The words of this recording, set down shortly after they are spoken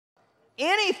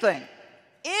Anything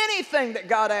that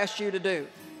God asks you to do,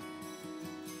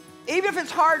 even if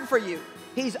it's hard for you,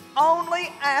 He's only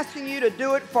asking you to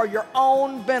do it for your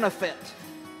own benefit.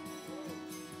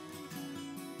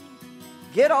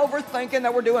 Get over thinking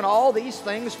that we're doing all these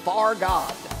things for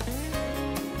God.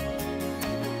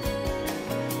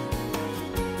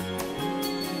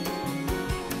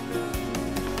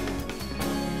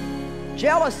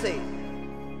 Jealousy.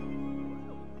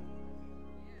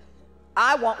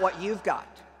 I want what you've got.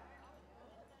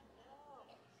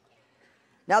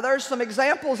 Now, there's some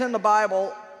examples in the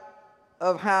Bible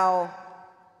of how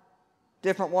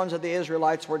different ones of the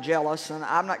Israelites were jealous, and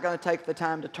I'm not going to take the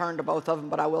time to turn to both of them,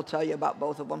 but I will tell you about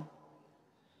both of them.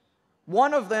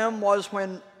 One of them was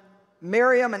when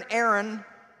Miriam and Aaron,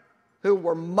 who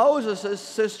were Moses'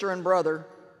 sister and brother,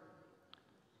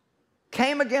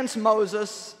 came against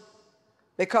Moses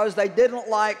because they didn't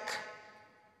like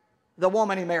the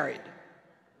woman he married.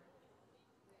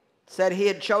 Said he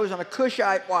had chosen a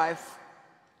Cushite wife.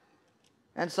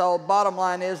 And so bottom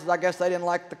line is, I guess they didn't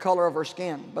like the color of her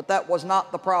skin. But that was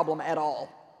not the problem at all.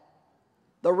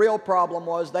 The real problem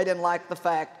was they didn't like the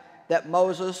fact that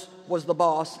Moses was the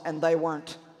boss and they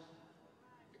weren't.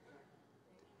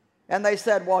 And they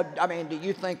said, well, I mean, do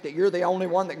you think that you're the only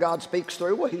one that God speaks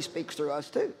through? Well, He speaks through us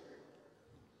too.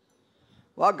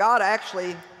 Well, God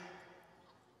actually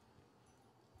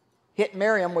hit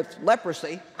Miriam with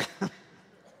leprosy.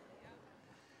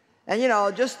 And you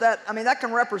know, just that, I mean, that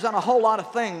can represent a whole lot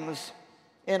of things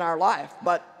in our life.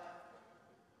 But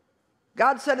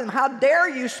God said to him, how dare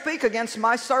you speak against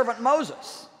my servant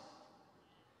Moses?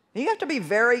 You have to be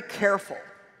very careful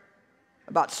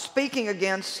about speaking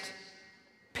against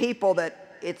people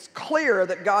that it's clear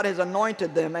that God has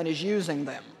anointed them and is using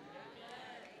them.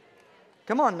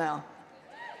 Come on now.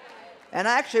 And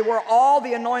actually, we're all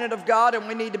the anointed of God, and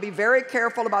we need to be very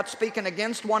careful about speaking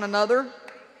against one another.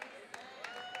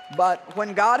 But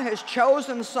when God has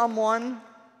chosen someone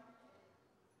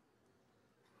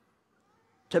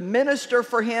to minister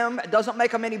for Him, it doesn't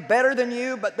make them any better than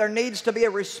you, but there needs to be a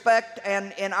respect.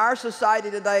 And in our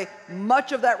society today,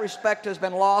 much of that respect has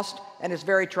been lost, and it's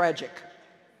very tragic.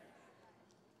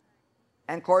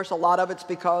 And of course, a lot of it's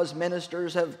because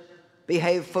ministers have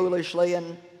behaved foolishly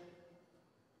and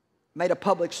made a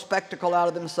public spectacle out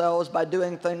of themselves by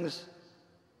doing things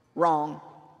wrong.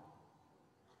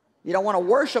 You don't want to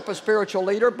worship a spiritual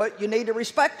leader, but you need to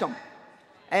respect them.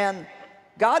 And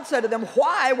God said to them,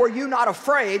 why were you not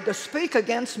afraid to speak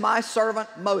against my servant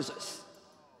Moses?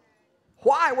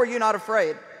 Why were you not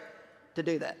afraid to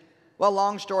do that? Well,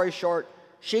 long story short,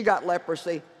 she got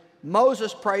leprosy.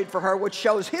 Moses prayed for her, which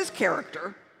shows his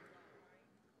character.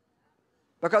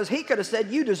 Because he could have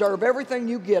said, you deserve everything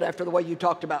you get after the way you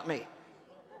talked about me.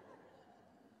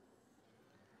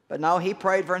 But no, he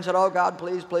prayed for her and said, oh God,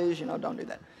 please, please, you know, don't do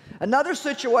that. Another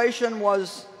situation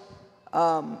was,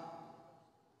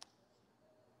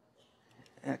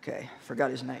 okay, forgot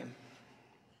his name.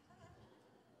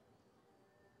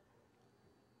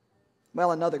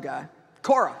 Well, another guy,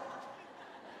 Korah.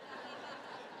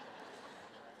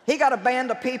 He got a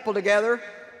band of people together.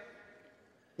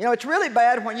 You know, it's really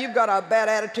bad when you've got a bad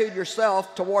attitude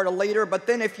yourself toward a leader, but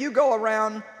then if you go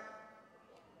around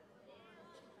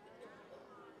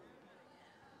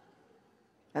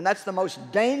and that's the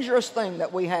most dangerous thing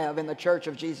that we have in the Church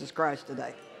of Jesus Christ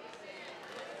today.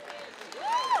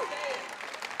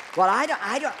 Well,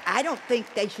 I don't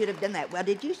think they should have done that. Well,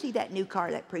 did you see that new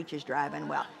car that preacher's driving?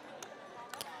 Well,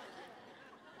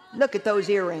 look at those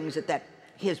earrings that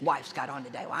his wife's got on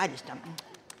today. Well, I just don't.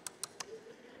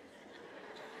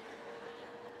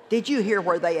 Did you hear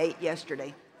where they ate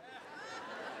yesterday?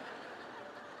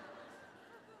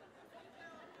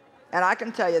 And I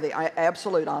can tell you the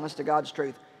absolute honest to God's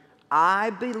truth. I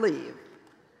believe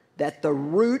that the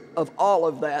root of all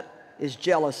of that is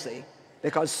jealousy,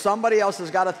 because somebody else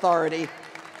has got authority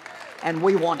and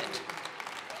we want it.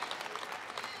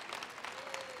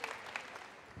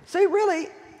 See, really,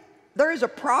 there is a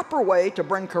proper way to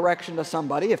bring correction to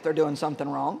somebody if they're doing something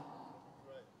wrong.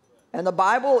 And the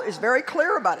Bible is very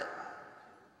clear about it.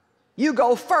 You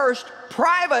go first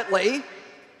privately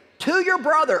to your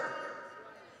brother.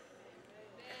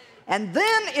 And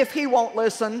then if he won't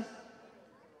listen,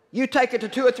 you take it to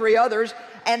 2 or 3 others.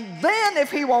 And then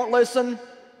if he won't listen,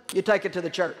 you take it to the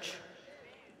church.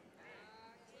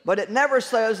 But it never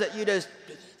says that you just...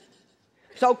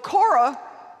 So Korah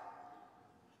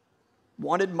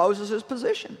wanted Moses'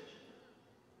 position.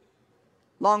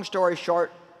 Long story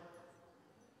short,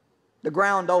 the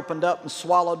ground opened up and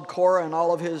swallowed Korah and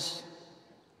all of his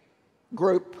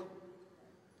group,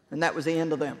 and that was the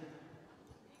end of them.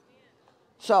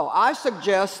 So I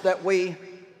suggest that we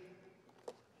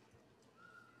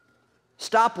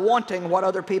Stop wanting what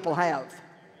other people have.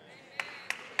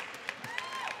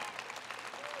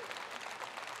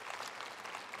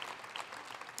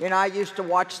 You know, I used to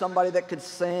watch somebody that could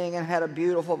sing and had a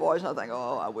beautiful voice, and I think,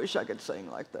 oh, I wish I could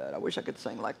sing like that. I wish I could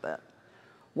sing like that.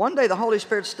 One day the Holy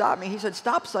Spirit stopped me. He said,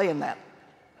 stop saying that.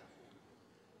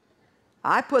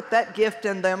 I put that gift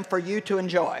in them for you to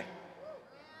enjoy.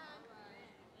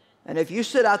 And if you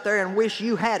sit out there and wish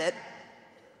you had it,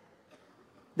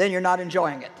 then you're not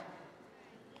enjoying it.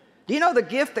 Do you know the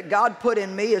gift that God put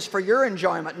in me is for your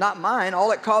enjoyment, not mine?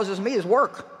 All it causes me is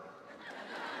work.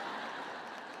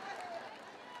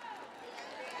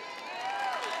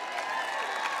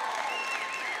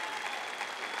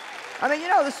 I mean, you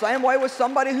know, the same way with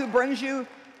somebody who brings you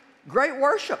great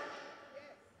worship.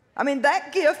 I mean,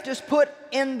 that gift is put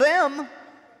in them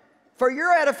for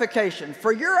your edification,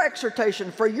 for your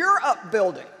exhortation, for your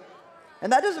upbuilding.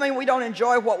 And that doesn't mean we don't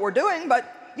enjoy what we're doing,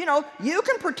 but, you know, you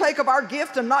can partake of our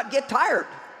gift and not get tired.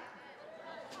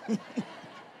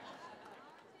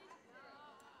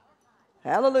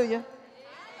 Hallelujah.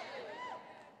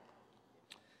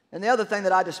 And the other thing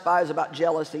that I despise about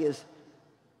jealousy is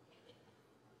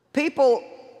people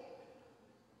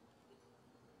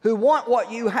who want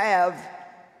what you have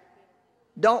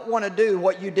don't want to do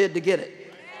what you did to get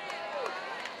it.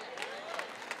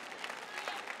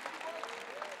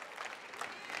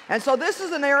 And so this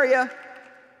is an area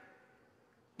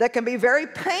that can be very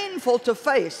painful to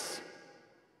face.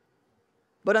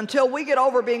 But until we get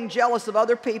over being jealous of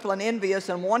other people and envious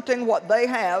and wanting what they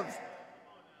have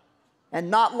and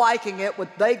not liking it when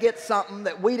they get something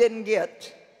that we didn't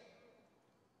get,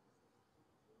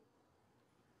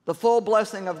 the full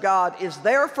blessing of God is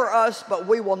there for us, but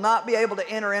we will not be able to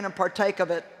enter in and partake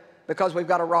of it because we've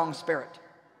got a wrong spirit.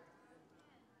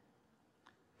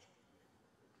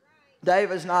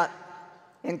 Dave is not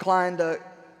inclined to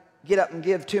get up and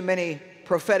give too many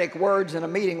prophetic words in a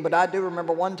meeting, but I do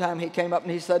remember one time he came up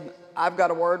and he said, I've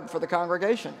got a word for the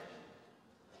congregation.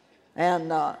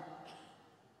 And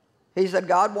he said,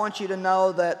 God wants you to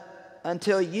know that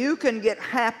until you can get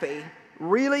happy,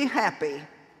 really happy,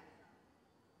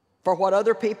 for what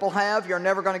other people have, you're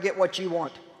never going to get what you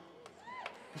want.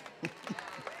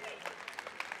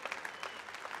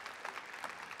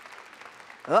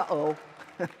 Uh-oh.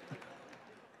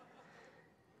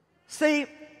 See,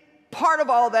 part of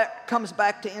all that comes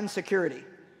back to insecurity.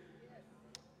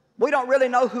 We don't really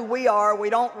know who we are. We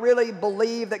don't really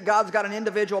believe that God's got an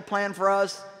individual plan for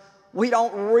us. We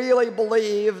don't really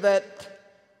believe that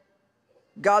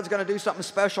God's going to do something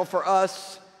special for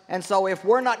us. And so if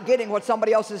we're not getting what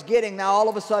somebody else is getting, now all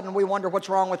of a sudden we wonder what's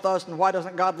wrong with us and why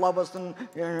doesn't God love us?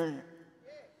 And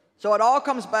so it all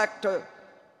comes back to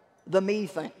the me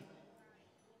thing.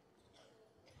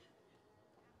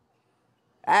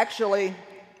 Actually,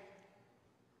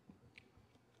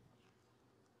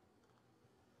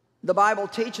 the Bible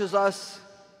teaches us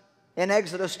in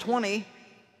Exodus 20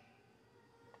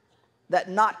 that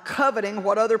not coveting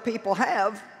what other people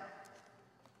have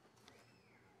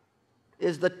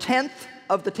is the 10th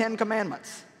of the 10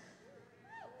 commandments.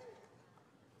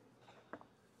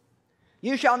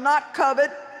 You shall not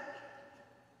covet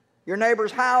your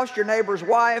neighbor's house, your neighbor's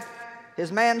wife,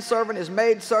 his manservant, his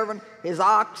maidservant, his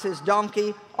ox, his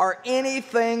donkey, or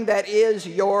anything that is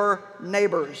your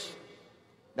neighbor's.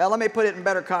 Now let me put it in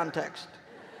better context.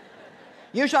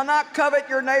 You shall not covet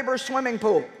your neighbor's swimming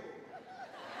pool.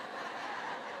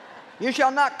 You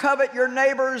shall not covet your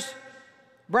neighbor's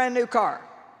brand new car.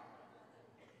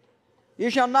 You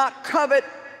shall not covet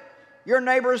your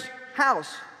neighbor's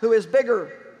house who is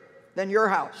bigger than your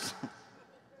house.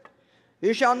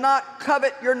 You shall not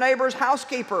covet your neighbor's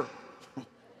housekeeper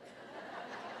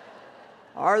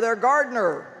or their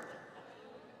gardener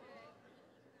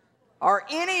or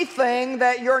anything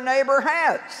that your neighbor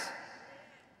has.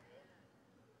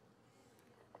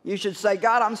 You should say,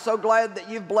 God, I'm so glad that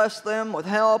you've blessed them with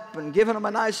help and given them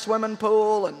a nice swimming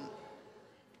pool, and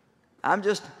I'm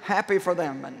just happy for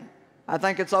them. And I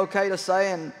think it's okay to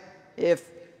say, and if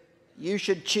you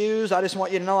should choose, I just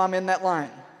want you to know I'm in that line.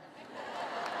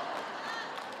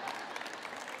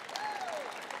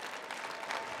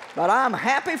 But I'm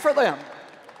happy for them.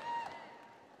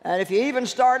 And if you even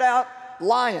start out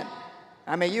lying,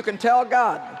 I mean, you can tell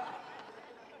God,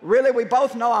 really, we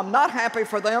both know I'm not happy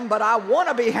for them, but I want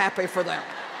to be happy for them.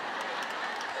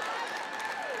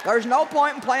 There's no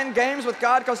point in playing games with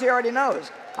God because He already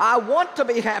knows. I want to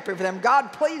be happy for them.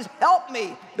 God, please help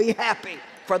me be happy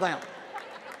for them.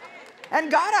 And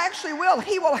God actually will.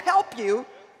 He will help you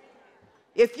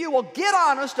if you will get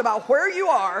honest about where you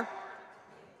are.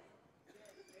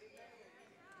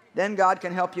 Then God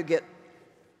can help you get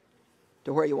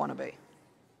to where you want to be.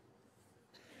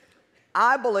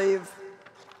 I believe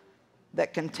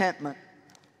that contentment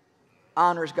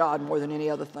honors God more than any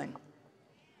other thing.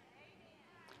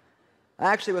 I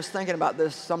actually was thinking about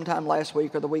this sometime last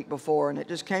week or the week before, and it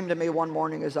just came to me one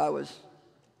morning as I was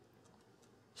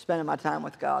spending my time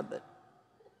with God that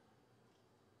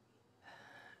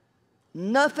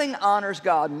nothing honors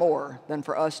God more than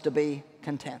for us to be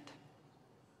content.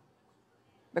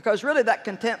 Because really that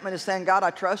contentment is saying, God, I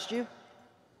trust you.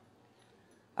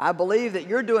 I believe that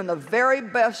you're doing the very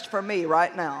best for me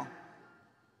right now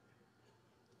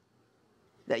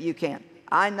that you can.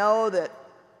 I know that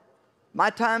my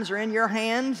times are in your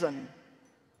hands and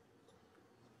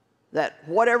that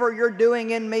whatever you're doing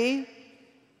in me,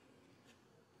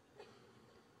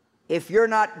 if you're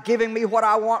not giving me what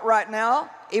I want right now,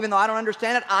 even though I don't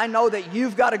understand it, I know that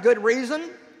you've got a good reason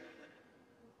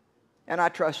and I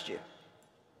trust you.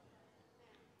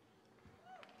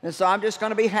 And so I'm just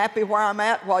going to be happy where I'm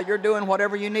at while you're doing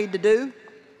whatever you need to do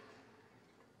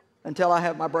until I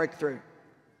have my breakthrough.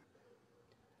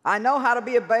 I know how to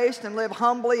be abased and live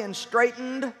humbly in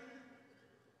straitened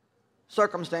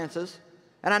circumstances.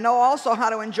 And I know also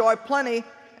how to enjoy plenty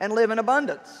and live in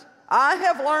abundance. I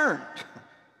have learned.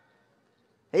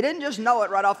 He didn't just know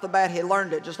it right off the bat, he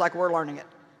learned it just like we're learning it.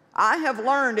 I have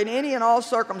learned in any and all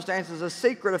circumstances a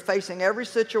secret of facing every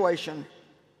situation,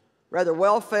 whether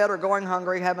well-fed or going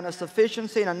hungry, having a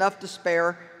sufficiency and enough to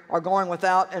spare, or going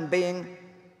without and being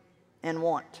in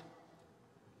want.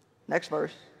 Next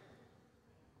verse.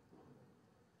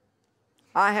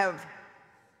 I have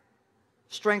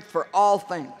strength for all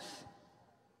things.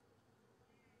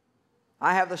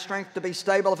 I have the strength to be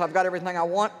stable if I've got everything I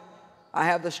want. I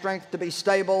have the strength to be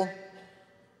stable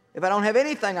if I don't have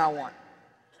anything I want.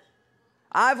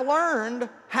 I've learned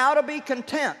how to be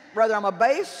content, whether I'm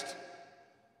abased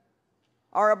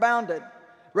or abounded,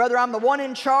 whether I'm the one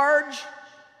in charge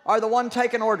or the one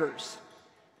taking orders,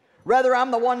 whether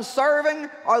I'm the one serving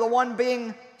or the one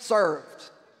being served.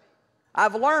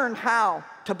 I've learned how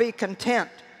to be content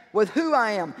with who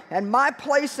I am and my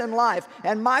place in life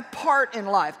and my part in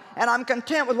life, and I'm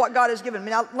content with what God has given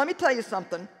me. Now, let me tell you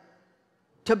something.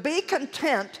 To be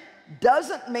content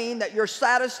doesn't mean that you're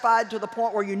satisfied to the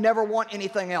point where you never want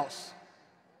anything else.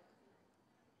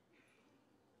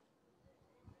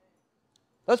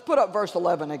 Let's put up verse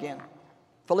 11 again.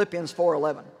 Philippians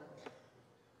 4:11.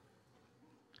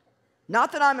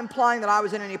 Not that I'm implying that I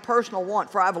was in any personal want,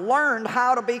 for I've learned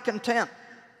how to be content.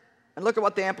 And look at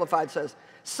what the Amplified says.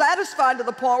 Satisfied to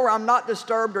the point where I'm not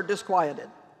disturbed or disquieted.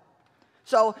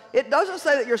 So it doesn't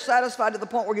say that you're satisfied to the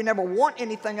point where you never want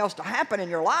anything else to happen in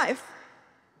your life.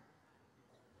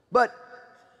 But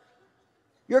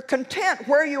you're content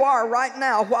where you are right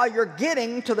now while you're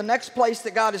getting to the next place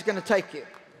that God is going to take you.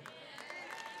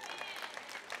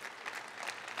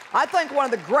 I think one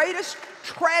of the greatest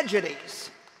tragedies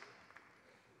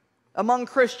among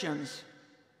Christians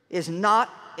is not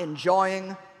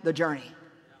enjoying the journey.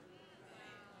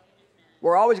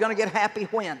 We're always going to get happy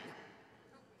when?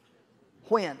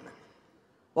 When?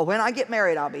 Well, when I get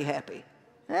married, I'll be happy.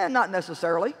 Not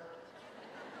necessarily.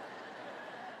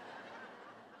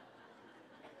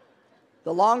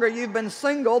 The longer you've been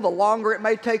single, the longer it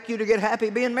may take you to get happy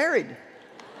being married.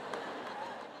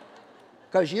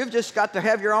 Because you've just got to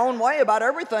have your own way about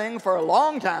everything for a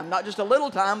long time, not just a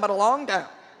little time, but a long time.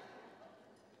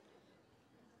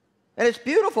 And it's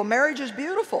beautiful. Marriage is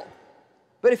beautiful.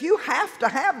 But if you have to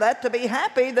have that to be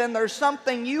happy, then there's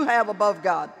something you have above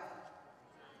God.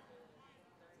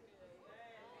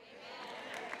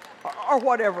 Or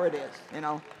whatever it is, you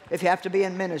know. If you have to be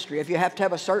in ministry, if you have to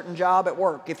have a certain job at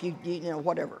work, if you know,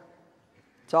 whatever.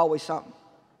 It's always something.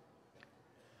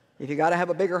 If you got to have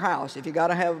a bigger house, if you got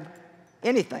to have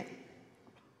anything.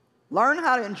 Learn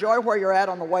how to enjoy where you're at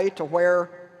on the way to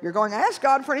where you're going. Ask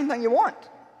God for anything you want.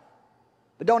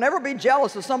 But don't ever be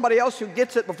jealous of somebody else who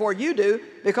gets it before you do,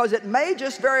 because it may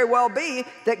just very well be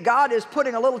that God is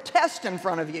putting a little test in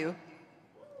front of you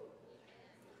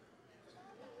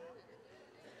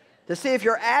to see if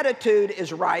your attitude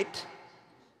is right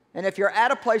and if you're at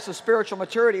a place of spiritual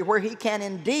maturity where He can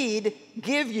indeed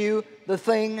give you the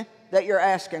thing that you're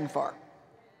asking for.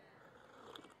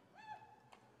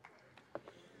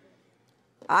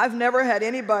 I've never had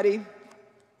anybody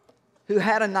who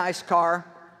had a nice car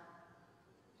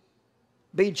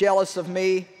be jealous of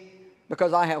me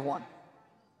because I have one.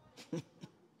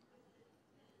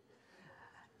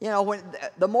 You know,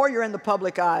 the more you're in the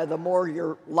public eye, the more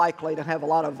you're likely to have a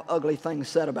lot of ugly things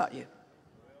said about you.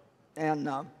 And,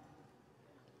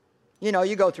 you know,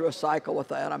 you go through a cycle with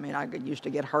that. I mean, I used to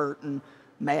get hurt and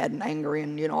mad and angry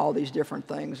and, you know, all these different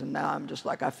things. And now I'm just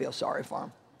like, I feel sorry for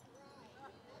them.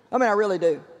 I mean, I really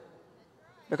do.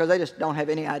 because they just don't have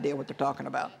any idea what they're talking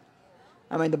about.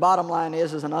 I mean, the bottom line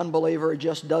is an unbeliever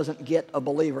just doesn't get a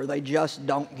believer. They just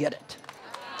don't get it.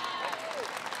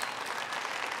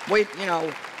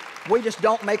 We just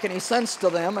don't make any sense to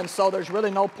them, and so there's really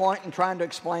no point in trying to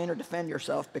explain or defend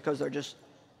yourself because they just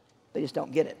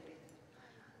don't get it.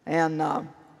 And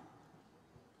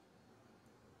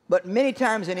but many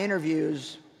times in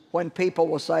interviews, when people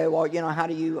will say, well, how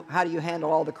do you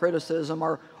handle all the criticism,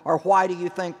 or why do you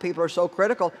think people are so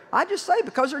critical? I just say,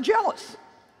 because they're jealous.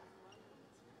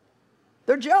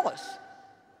 They're jealous.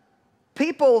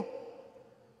 People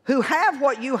who have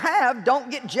what you have don't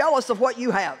get jealous of what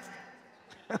you have.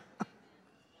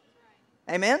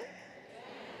 Amen?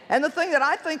 And the thing that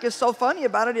I think is so funny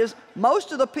about it is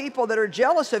most of the people that are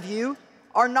jealous of you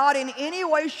are not in any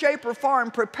way, shape, or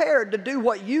form prepared to do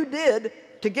what you did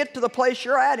to get to the place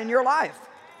you're at in your life.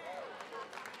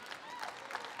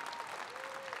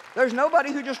 There's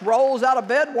nobody who just rolls out of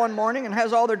bed one morning and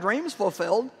has all their dreams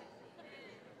fulfilled.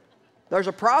 There's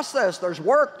a process, there's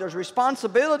work, there's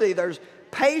responsibility, there's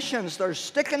patience, there's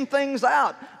sticking things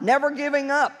out, never giving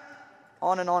up,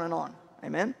 on and on and on.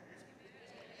 Amen?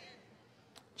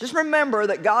 Just remember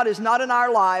that God is not in our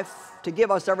life to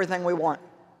give us everything we want.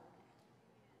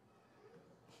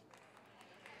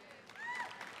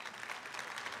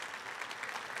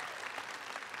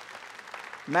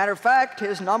 Matter of fact,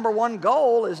 His number one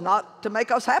goal is not to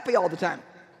make us happy all the time.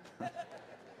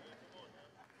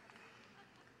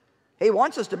 He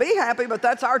wants us to be happy, but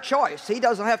that's our choice. He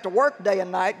doesn't have to work day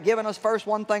and night, giving us first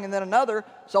one thing and then another,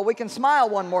 so we can smile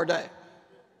one more day.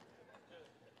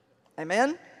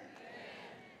 Amen?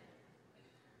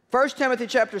 1 Timothy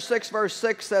chapter 6, verse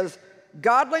 6 says,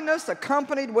 godliness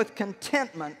accompanied with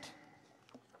contentment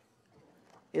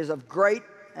is of great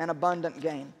and abundant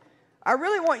gain. I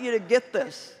really want you to get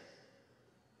this.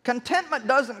 Contentment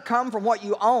doesn't come from what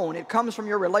you own. It comes from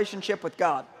your relationship with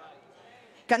God.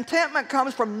 Contentment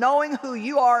comes from knowing who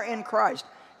you are in Christ.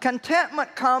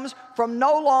 Contentment comes from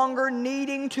no longer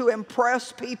needing to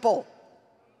impress people.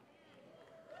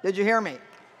 Did you hear me?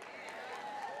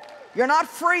 You're not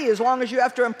free as long as you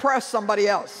have to impress somebody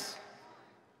else.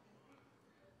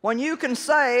 When you can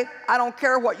say, I don't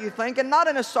care what you think, and not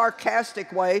in a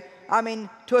sarcastic way. I mean,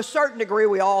 to a certain degree,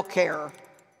 we all care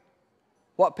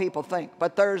what people think.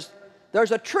 But there's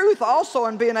a truth also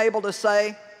in being able to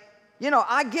say,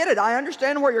 I get it. I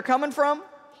understand where you're coming from.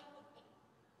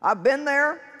 I've been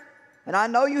there, and I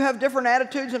know you have different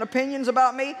attitudes and opinions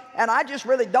about me, and I just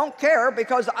really don't care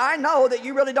because I know that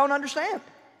you really don't understand.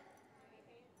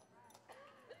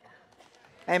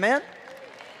 Amen?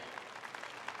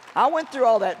 I went through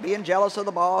all that, being jealous of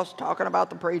the boss, talking about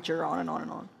the preacher, on and on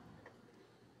and on.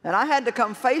 And I had to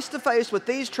come face to face with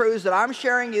these truths that I'm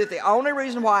sharing you. The only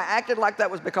reason why I acted like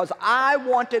that was because I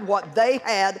wanted what they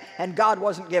had and God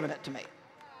wasn't giving it to me.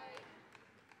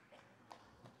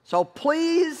 So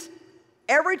please,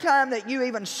 every time that you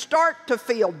even start to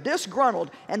feel disgruntled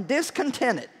and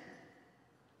discontented,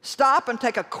 stop and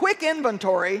take a quick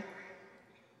inventory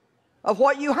of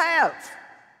what you have.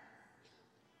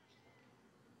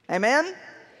 Amen? Amen.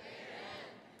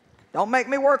 Don't make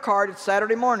me work hard. It's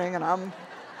Saturday morning and I'm...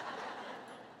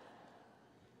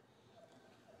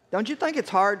 Don't you think it's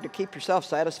hard to keep yourself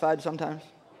satisfied sometimes?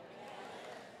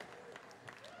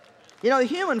 The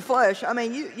human flesh, I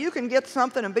mean, you can get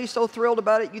something and be so thrilled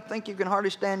about it, you think you can hardly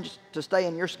stand to stay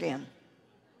in your skin.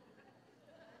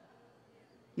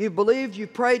 You've believed,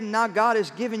 you've prayed, and now God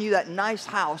has given you that nice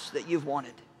house that you've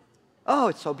wanted. Oh,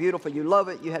 it's so beautiful. You love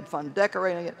it. You had fun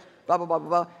decorating it, blah, blah, blah, blah,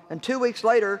 blah. And 2 weeks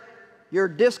later, you're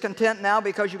discontent now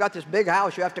because you got this big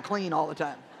house you have to clean all the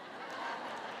time.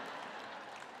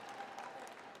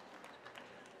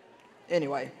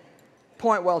 Anyway,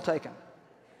 point well taken.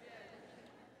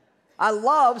 I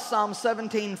love Psalm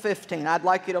 17:15. I'd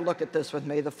like you to look at this with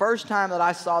me. The first time that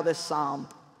I saw this psalm,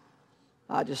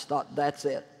 I just thought, that's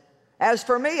it. As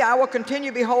for me, I will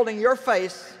continue beholding your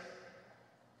face.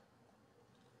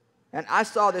 And I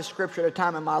saw this scripture at a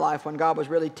time in my life when God was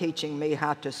really teaching me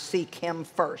how to seek Him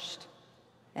first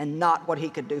and not what He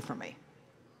could do for me.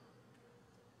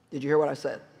 Did you hear what I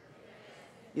said?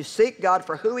 You seek God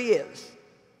for who He is,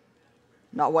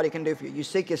 not what He can do for you. You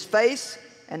seek His face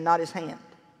and not His hand.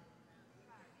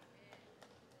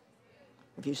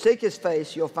 If you seek His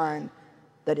face, you'll find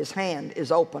that His hand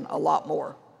is open a lot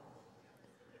more.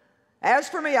 As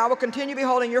for me, I will continue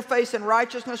beholding your face in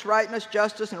righteousness, rightness,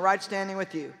 justice, and right standing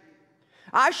with you.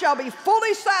 I shall be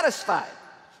fully satisfied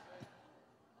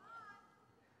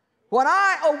when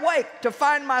I awake to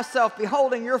find myself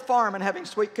beholding your form and having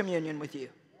sweet communion with you.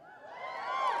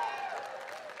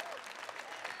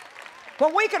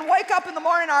 When we can wake up in the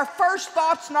morning, our first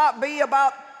thoughts not be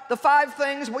about the 5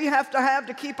 things we have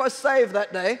to keep us saved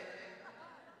that day.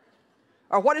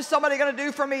 Or what is somebody going to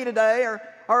do for me today?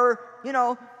 Or you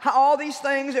know, all these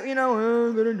things that, you know, oh,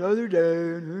 I've got another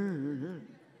day.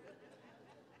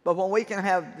 But when we can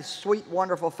have the sweet,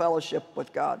 wonderful fellowship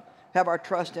with God, have our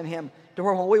trust in Him, to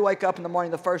where when we wake up in the morning,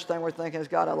 the first thing we're thinking is,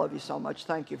 God, I love you so much.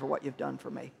 Thank you for what you've done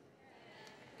for me.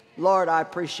 Lord, I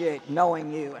appreciate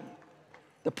knowing you and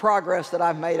the progress that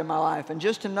I've made in my life. And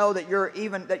just to know that you're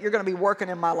going to be working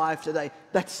in my life today,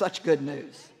 that's such good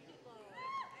news.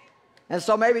 And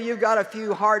so maybe you've got a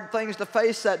few hard things to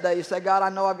face that day. You say, God, I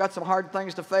know I've got some hard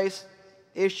things to face,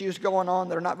 issues going on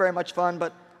that are not very much fun,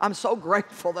 but I'm so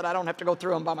grateful that I don't have to go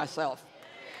through them by myself.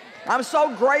 I'm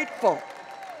so grateful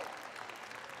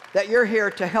that you're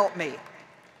here to help me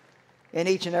in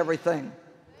each and everything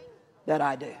that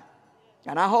I do.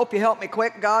 And I hope you help me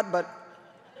quick, God, but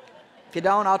if you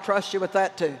don't, I'll trust you with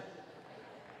that too.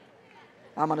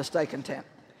 I'm going to stay content.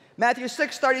 Matthew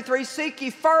 6:33, seek ye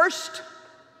first,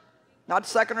 not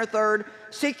second or third,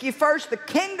 seek ye first the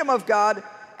kingdom of God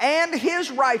and His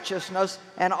righteousness,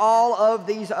 and all of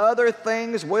these other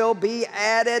things will be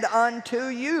added unto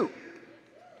you.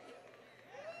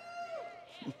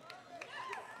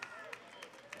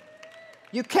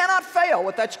 You cannot fail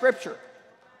with that scripture.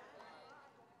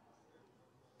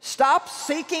 Stop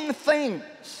seeking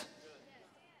things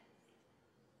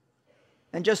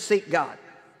and just seek God.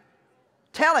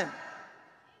 Tell Him,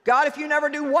 God, if you never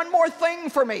do one more thing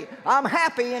for me, I'm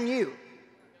happy in you.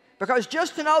 Because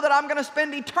just to know that I'm going to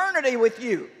spend eternity with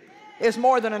you is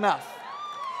more than enough.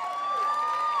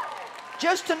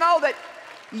 Just to know that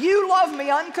you love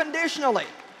me unconditionally,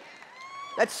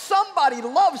 that somebody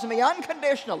loves me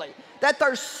unconditionally, that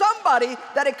there's somebody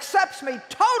that accepts me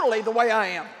totally the way I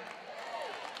am.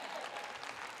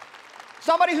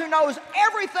 Somebody who knows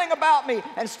everything about me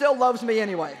and still loves me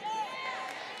anyway.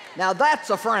 Now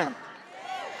that's a friend.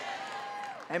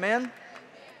 Amen?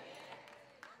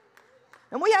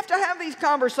 And we have to have these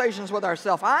conversations with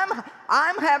ourselves.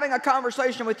 I'm having a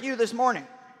conversation with you this morning.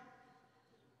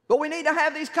 But we need to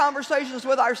have these conversations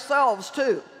with ourselves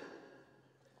too.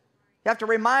 You have to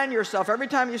remind yourself every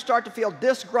time you start to feel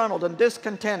disgruntled and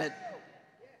discontented,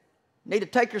 you need to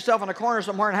take yourself in a corner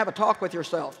somewhere and have a talk with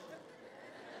yourself.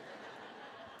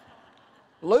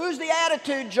 Lose the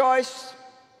attitude, Joyce.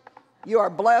 You are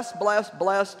blessed, blessed,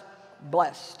 blessed,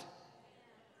 blessed.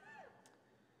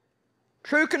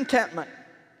 True contentment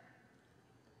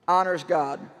honors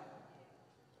God,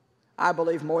 I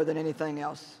believe, more than anything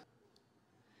else.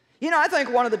 You know, I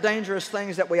think one of the dangerous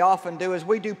things that we often do is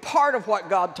we do part of what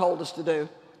God told us to do,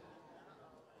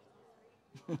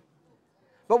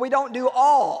 but we don't do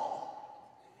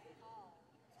all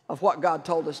of what God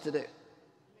told us to do.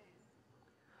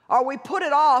 Or we put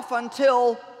it off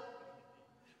until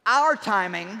our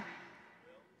timing,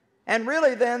 and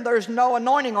really then there's no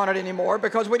anointing on it anymore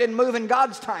because we didn't move in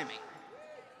God's timing.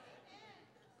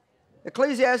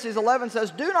 Ecclesiastes 11 says,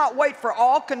 do not wait for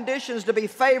all conditions to be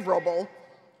favorable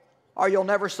or you'll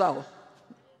never sow.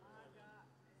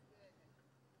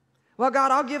 Well,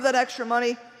 God, I'll give that extra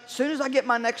money as soon as I get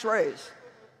my next raise.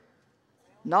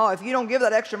 No, if you don't give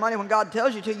that extra money when God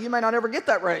tells you to, you may not ever get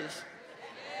that raise.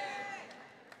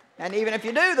 And even if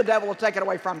you do, the devil will take it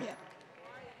away from you.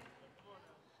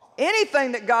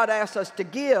 Anything that God asks us to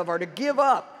give or to give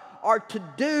up or to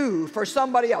do for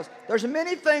somebody else, there's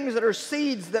many things that are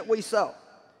seeds that we sow.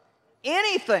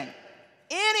 Anything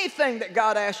that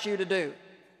God asks you to do,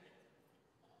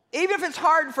 even if it's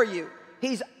hard for you,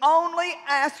 He's only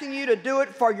asking you to do it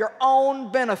for your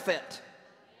own benefit.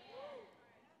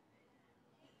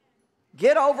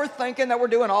 Get over thinking that we're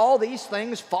doing all these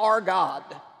things for God.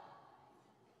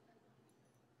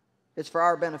 It's for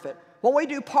our benefit. When we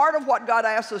do part of what God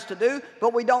asks us to do,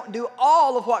 but we don't do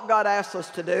all of what God asks us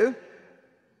to do,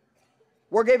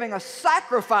 we're giving a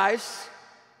sacrifice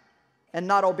and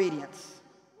not obedience.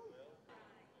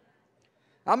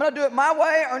 I'm going to do it my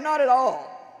way or not at all.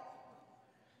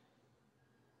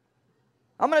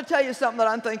 I'm going to tell you something that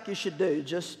I think you should do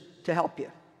just to help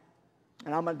you.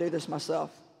 And I'm going to do this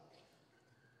myself.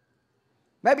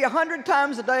 Maybe 100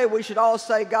 times a day we should all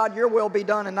say, God, your will be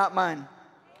done and not mine.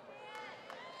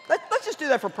 Let's just do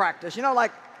that for practice. You know,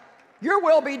 like, your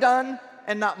will be done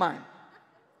and not mine.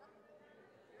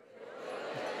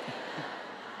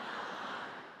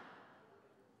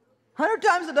 Hundred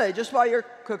times a day, just while you're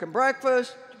cooking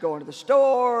breakfast, you're going to the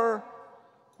store,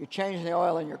 you're changing the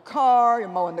oil in your car, you're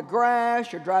mowing the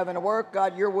grass, you're driving to work.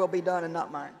 God, your will be done and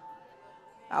not mine.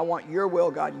 I want your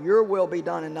will, God. Your will be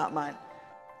done and not mine.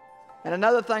 And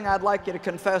another thing I'd like you to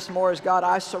confess more is, God,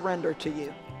 I surrender to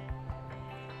you.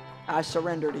 I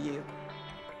surrender to you.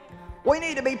 We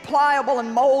need to be pliable and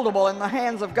moldable in the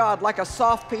hands of God like a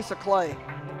soft piece of clay.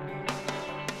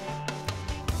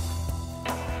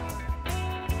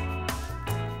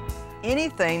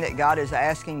 Anything that God is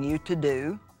asking you to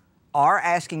do or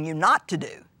asking you not to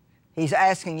do, He's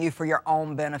asking you for your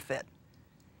own benefit.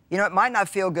 You know, it might not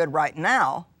feel good right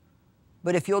now,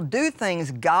 but if you'll do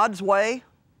things God's way,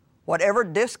 whatever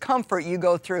discomfort you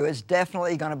go through is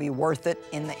definitely going to be worth it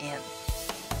in the end.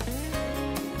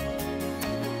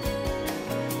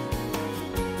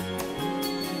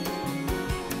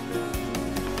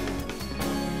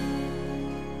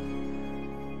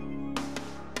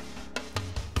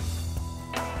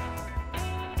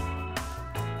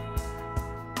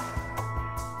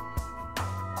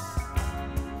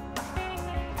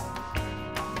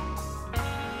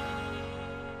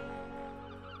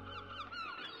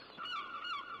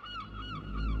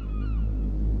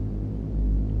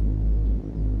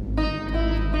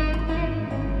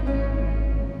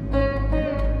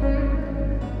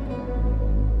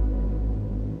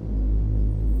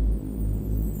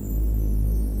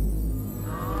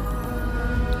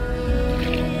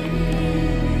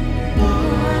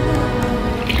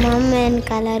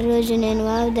 వెనకాల రోజు నేను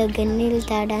wow దగ్గర నీళ్ళు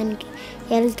తాగడానికి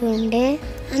వెళ్తుండే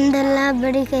అందరిలా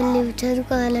బడికి వెళ్ళి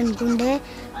చదువుకోవాలనుకుంటే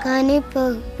కానీ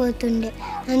పోతుండే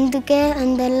అందుకే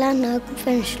అందరిలా నాకు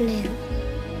ఫ్రెండ్స్ లేరు.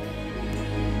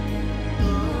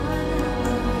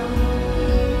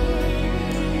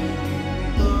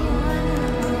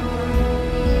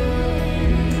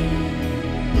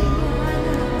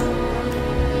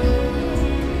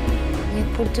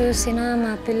 ఎప్పుడు చూసినా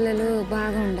మా పిల్లలు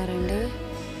బాగా ఉండరండి.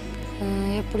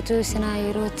 ఎప్పుడు చూసినా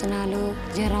విరోచనాలు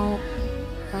జ్వరం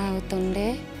అవుతుండే.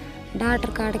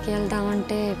 డాక్టర్ కాడికి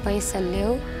వెళ్దామంటే పైసలు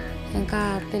లేవు, ఇంకా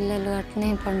పిల్లలు అట్నే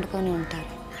పండుకొని ఉంటారు.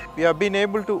 We have been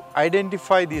able to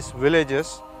identify these villages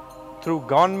through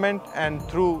government and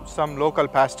through some local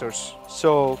pastors.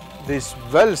 So these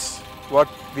wells,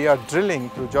 what we are drilling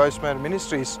through Joyce Meyer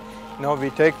Ministries,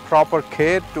 we take proper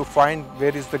care to find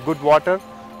where is the good water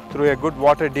through a good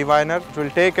water diviner. It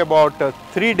will take about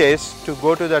 3 days to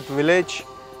go to that village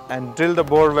and drill the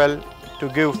bore well to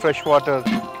give fresh water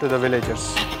to the villagers.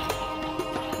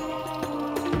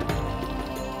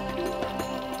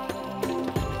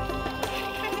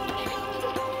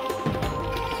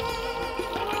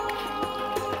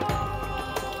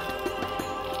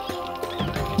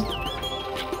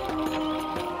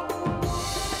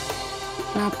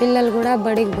 నా పిల్లలు కూడా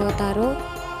బడికి పోతారు,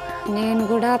 నేను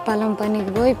కూడా పొలం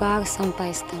పనికి పోయి బాగా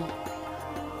సంపాదిస్తాను.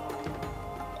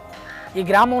 ఈ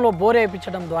గ్రామంలో బోర్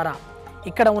వేయించడం ద్వారా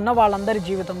ఇక్కడ ఉన్న వాళ్ళందరి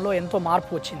జీవితంలో ఎంతో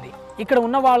మార్పు వచ్చింది. ఇక్కడ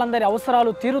ఉన్న వాళ్ళందరి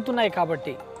అవసరాలు తీరుతున్నాయి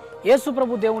కాబట్టి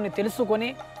యేసుప్రభు దేవుణ్ణి తెలుసుకొని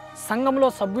సంఘంలో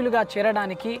సభ్యులుగా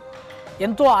చేరడానికి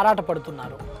ఎంతో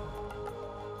ఆరాటపడుతున్నారు.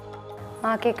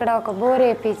 మాకు ఇక్కడ ఒక బోర్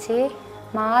వేయించి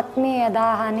మా ఆత్మీయ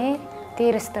దాహాన్ని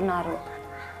తీరుస్తున్నారు.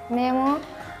 మేము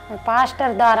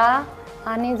పాస్టర్ ద్వారా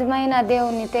ఆ నిజమైన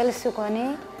దేవుణ్ణి తెలుసుకొని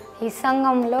ఈ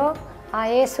సంఘంలో ఆ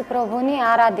యేసు ప్రభువుని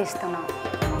ఆరాధిస్తున్నాం.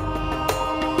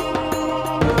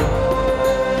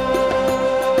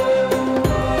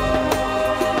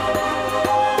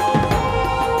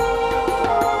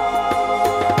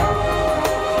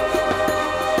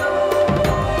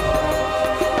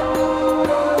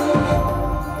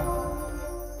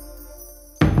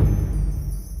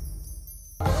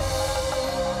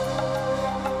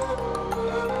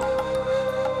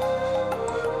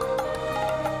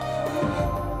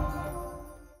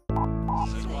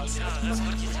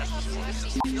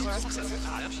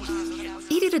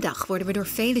 Iedere dag worden we door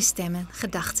vele stemmen,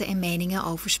 gedachten en meningen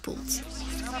overspoeld.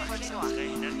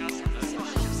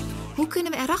 Hoe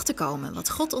kunnen we erachter komen wat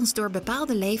God ons door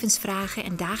bepaalde levensvragen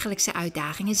en dagelijkse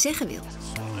uitdagingen zeggen wil?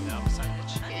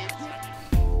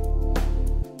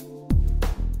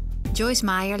 Joyce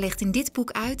Meyer legt in dit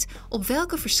boek uit op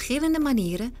welke verschillende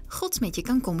manieren God met je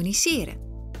kan communiceren.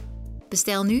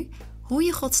 Bestel nu hoe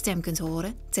je Gods stem kunt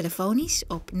horen, telefonisch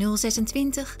op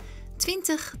 026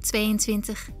 20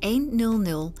 22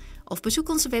 100 of bezoek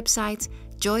onze website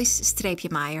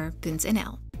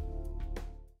joyce-meyer.nl.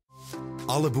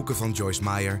 Alle boeken van Joyce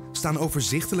Meyer staan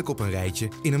overzichtelijk op een rijtje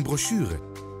in een brochure.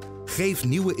 Geef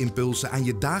nieuwe impulsen aan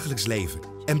je dagelijks leven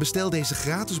en bestel deze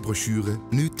gratis brochure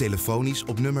nu telefonisch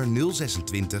op nummer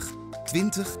 026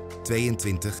 20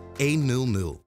 22 100.